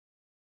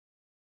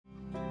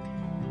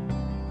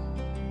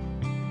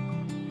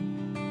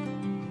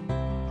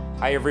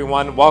Hi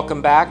everyone, welcome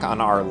back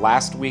on our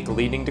last week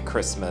leading to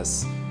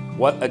Christmas.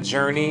 What a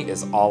journey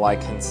is all I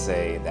can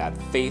say,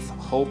 that faith,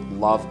 hope,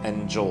 love,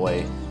 and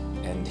joy.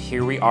 And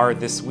here we are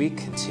this week,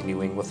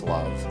 continuing with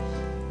love.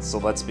 So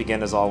let's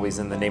begin as always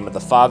in the name of the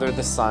Father,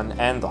 the Son,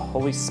 and the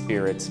Holy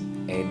Spirit.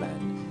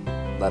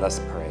 Amen. Let us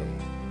pray.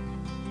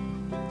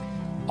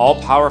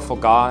 All-powerful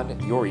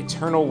God, your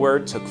eternal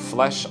word took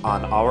flesh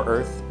on our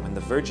earth when the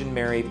Virgin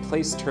Mary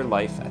placed her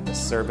life at the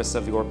service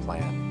of your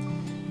plan.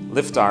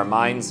 Lift our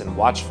minds in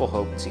watchful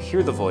hope to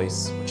hear the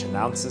voice which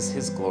announces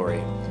his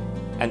glory,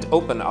 and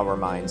open our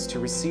minds to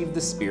receive the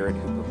Spirit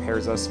who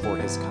prepares us for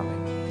his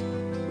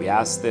coming. We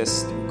ask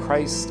this through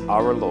Christ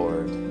our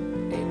Lord.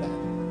 Amen.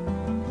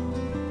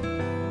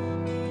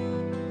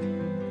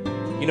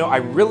 You know, I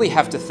really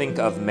have to think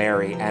of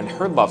Mary and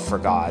her love for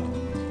God.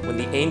 When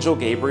the angel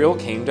Gabriel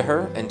came to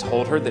her and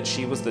told her that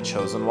she was the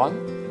chosen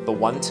one, the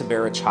one to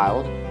bear a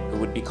child who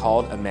would be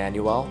called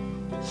Emmanuel,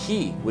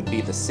 he would be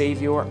the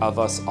Savior of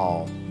us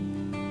all.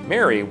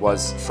 Mary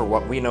was, for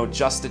what we know,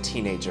 just a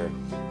teenager,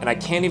 and I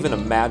can't even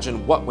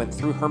imagine what went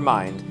through her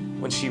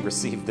mind when she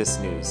received this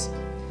news.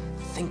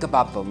 Think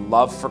about the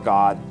love for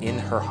God in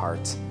her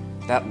heart,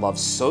 that love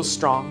so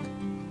strong,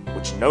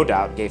 which no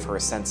doubt gave her a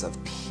sense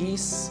of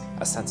peace,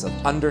 a sense of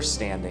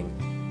understanding,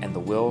 and the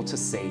will to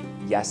say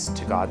yes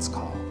to God's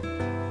call.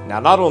 Now,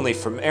 not only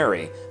for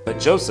Mary, but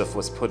Joseph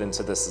was put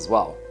into this as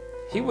well.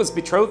 He was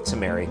betrothed to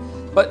Mary,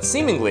 but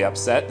seemingly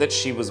upset that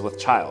she was with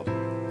child.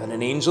 But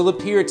an angel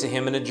appeared to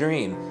him in a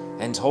dream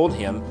and told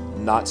him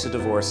not to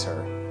divorce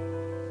her.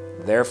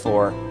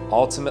 Therefore,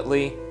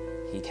 ultimately,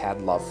 he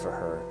had love for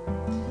her.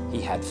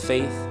 He had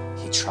faith,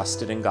 he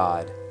trusted in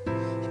God.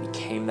 He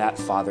became that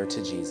father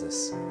to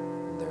Jesus,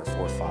 and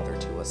therefore father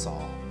to us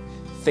all.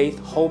 Faith,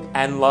 hope,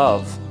 and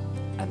love,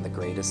 and the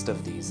greatest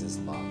of these is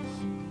love.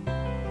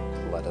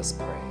 Let us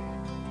pray.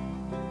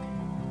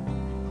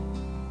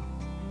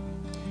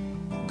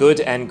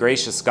 Good and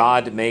gracious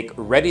God, make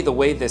ready the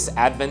way this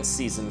Advent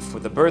season for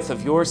the birth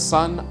of your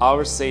Son,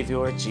 our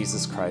Savior,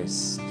 Jesus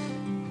Christ.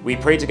 We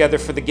pray together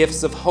for the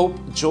gifts of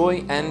hope,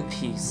 joy, and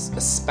peace,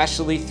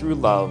 especially through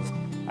love,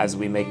 as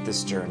we make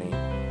this journey.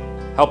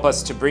 Help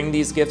us to bring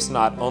these gifts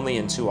not only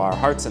into our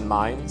hearts and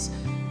minds,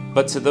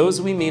 but to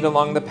those we meet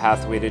along the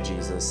pathway to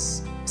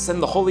Jesus.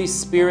 Send the Holy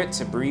Spirit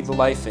to breathe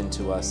life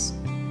into us.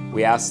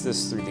 We ask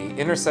this through the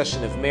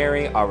intercession of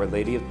Mary, Our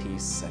Lady of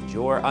Peace, and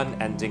your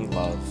unending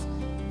love.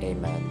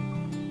 Amen.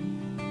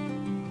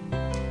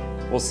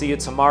 We'll see you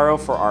tomorrow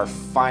for our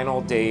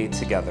final day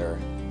together.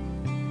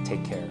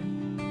 Take care.